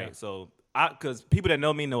 I'm like, all right, Yeah. so because people that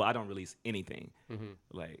know me know I don't release anything.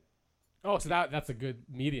 Like, Oh, so that's a good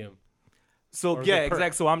medium. so Or is yeah, it perk?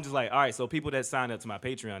 exactly. So I'm just like, all right, so people that signed up to my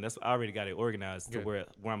Patreon, I already got it organized Good. to where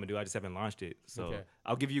I'm gonna do. I just haven't launched it, so Okay.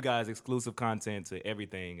 I'll give you guys exclusive content to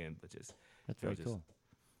everything, but just That's very just- cool.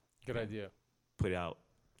 Good idea. put out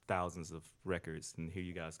thousands of records, and here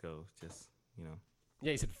you guys go. Just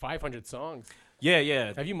Yeah, you said 500 songs.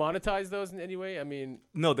 yeah. Have you monetized those in any way? I mean,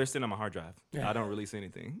 No, they're still on my hard drive. I don't release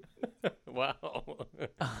anything. wow.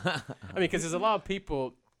 I mean, because there's a lot of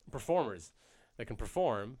people, performers, that can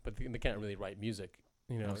perform, but they can't really write music.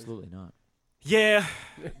 Absolutely not. Yeah,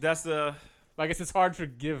 that's the. I guess it's hard to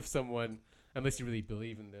give someone unless you really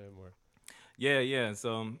believe in them, or Yeah.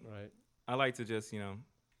 So right. I like to just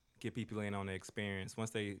get people in on the experience. Once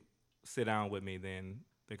they sit down with me, then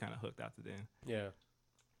they're kind of hooked after then. Yeah.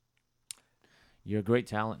 You're a great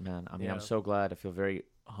talent, man. I mean, Yeah. I'm so glad. I feel very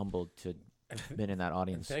humbled to have been in that And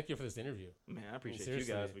audience. thank you for this interview. Man, I appreciate you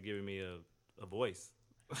seriously. guys for giving me a voice.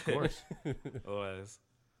 Of course. Otherwise,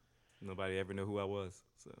 nobody ever knew who I was.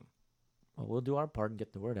 So Well, we'll do our part and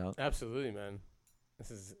get the word out. Absolutely, man.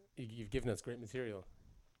 You've given us great material.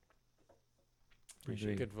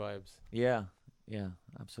 Agreed. Good vibes. Yeah,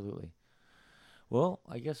 absolutely. Well,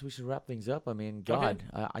 I guess we should wrap things up. I mean, God,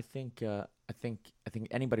 I think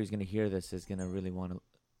anybody who's going to hear this is going to really want to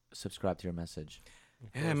subscribe to your message.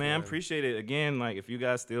 yeah, man, I appreciate it. Again, like if you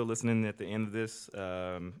guys still listening at the end of this,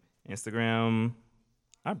 Instagram,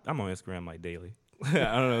 I'm on Instagram like daily. I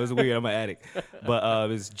don't know, it's weird. I'm an addict,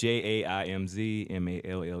 but it's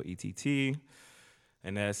JAIMZMALLETT,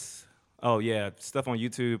 and that's stuff on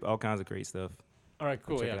YouTube, all kinds of great stuff. All right,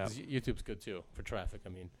 cool. Check it Yeah, out. 'cause YouTube's good too for traffic. I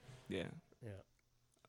mean, Yeah. yeah.